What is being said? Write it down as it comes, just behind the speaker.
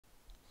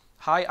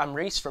Hi, I'm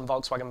Reese from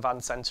Volkswagen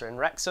Van Centre in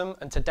Wrexham,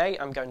 and today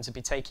I'm going to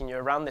be taking you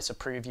around this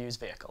approved used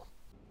vehicle.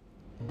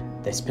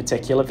 This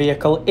particular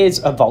vehicle is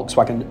a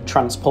Volkswagen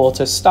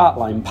Transporter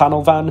Startline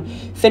panel van,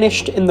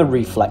 finished in the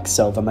reflex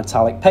silver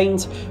metallic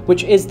paint,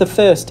 which is the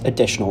first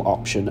additional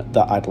option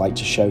that I'd like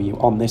to show you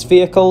on this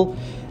vehicle,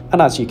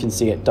 and as you can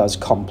see it does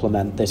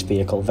complement this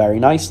vehicle very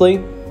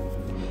nicely.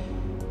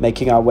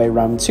 Making our way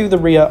round to the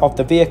rear of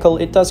the vehicle,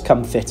 it does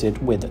come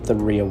fitted with the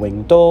rear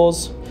wing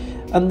doors.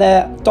 And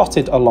there,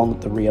 dotted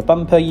along the rear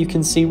bumper, you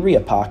can see rear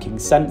parking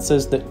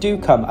sensors that do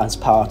come as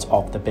part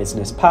of the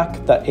business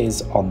pack that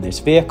is on this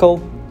vehicle.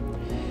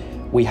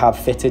 We have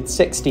fitted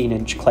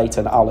 16-inch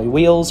Clayton alloy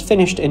wheels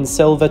finished in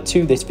silver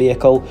to this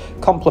vehicle,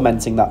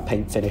 complementing that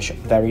paint finish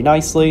very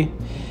nicely.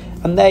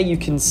 And there you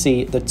can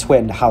see the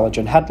twin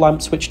halogen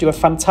headlamps, which do a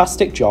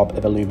fantastic job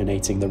of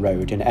illuminating the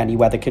road in any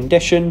weather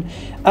condition,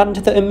 and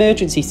the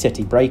emergency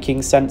city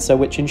braking sensor,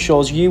 which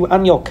ensures you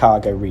and your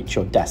cargo reach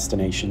your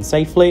destination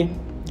safely.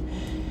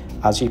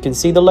 As you can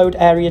see, the load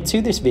area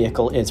to this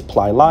vehicle is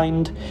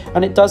ply-lined,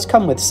 and it does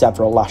come with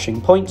several lashing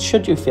points.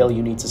 Should you feel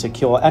you need to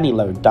secure any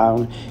load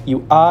down,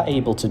 you are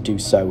able to do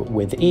so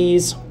with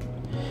ease.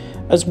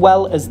 As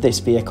well as this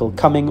vehicle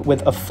coming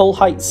with a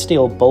full-height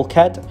steel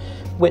bulkhead,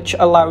 which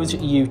allows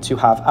you to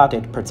have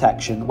added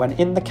protection when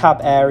in the cab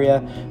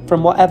area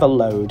from whatever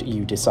load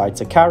you decide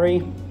to carry.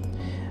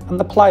 And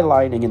the ply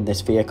lining in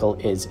this vehicle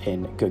is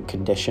in good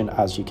condition,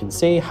 as you can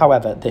see.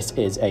 However, this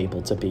is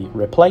able to be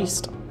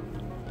replaced.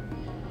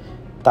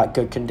 That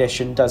good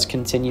condition does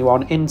continue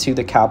on into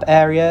the cab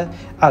area.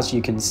 As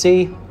you can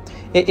see,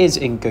 it is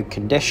in good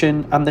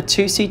condition, and the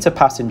two-seater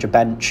passenger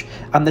bench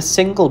and the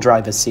single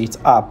driver's seat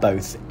are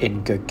both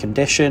in good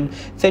condition,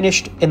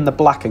 finished in the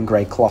black and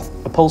grey cloth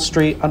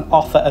upholstery, and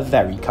offer a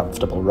very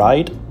comfortable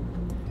ride.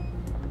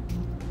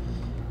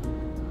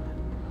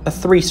 A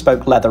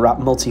 3-spoke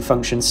leather-wrapped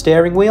multifunction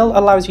steering wheel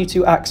allows you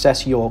to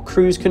access your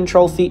cruise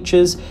control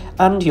features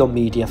and your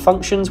media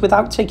functions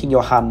without taking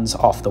your hands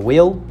off the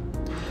wheel,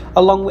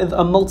 along with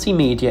a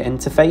multimedia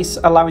interface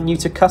allowing you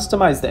to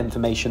customize the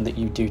information that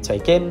you do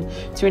take in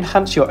to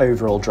enhance your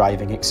overall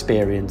driving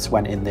experience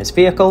when in this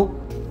vehicle.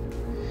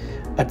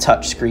 A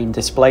touchscreen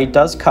display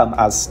does come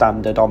as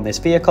standard on this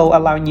vehicle,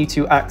 allowing you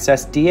to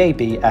access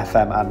DAB,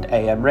 FM and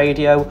AM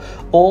radio,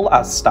 all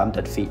as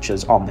standard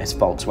features on this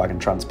Volkswagen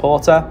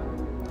Transporter,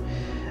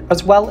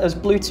 as well as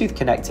Bluetooth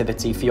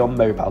connectivity for your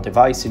mobile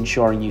device,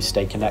 ensuring you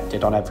stay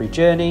connected on every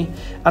journey,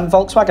 and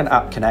Volkswagen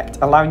App Connect,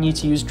 allowing you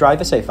to use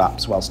driver-safe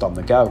apps whilst on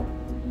the go.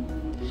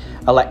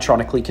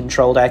 Electronically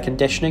controlled air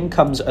conditioning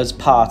comes as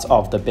part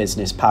of the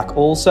business pack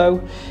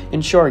also,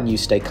 ensuring you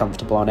stay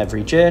comfortable on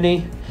every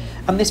journey,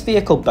 and this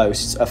vehicle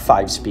boasts a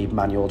 5-speed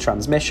manual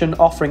transmission,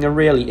 offering a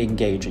really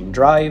engaging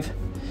drive.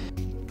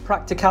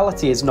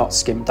 Practicality is not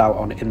skimped out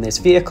on in this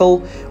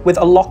vehicle, with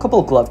a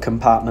lockable glove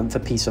compartment for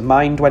peace of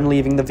mind when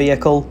leaving the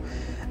vehicle,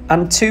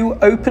 and 2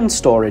 open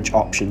storage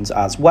options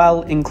as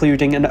well,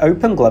 including an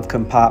open glove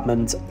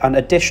compartment and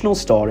additional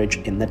storage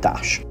in the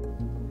dash.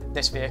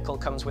 This vehicle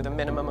comes with a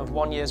minimum of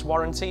 1 year's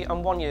warranty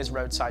and 1 year's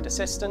roadside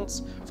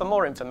assistance. For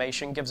more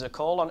information, give us a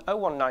call on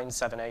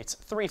 01978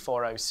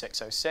 340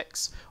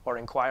 606 or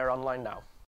inquire online now.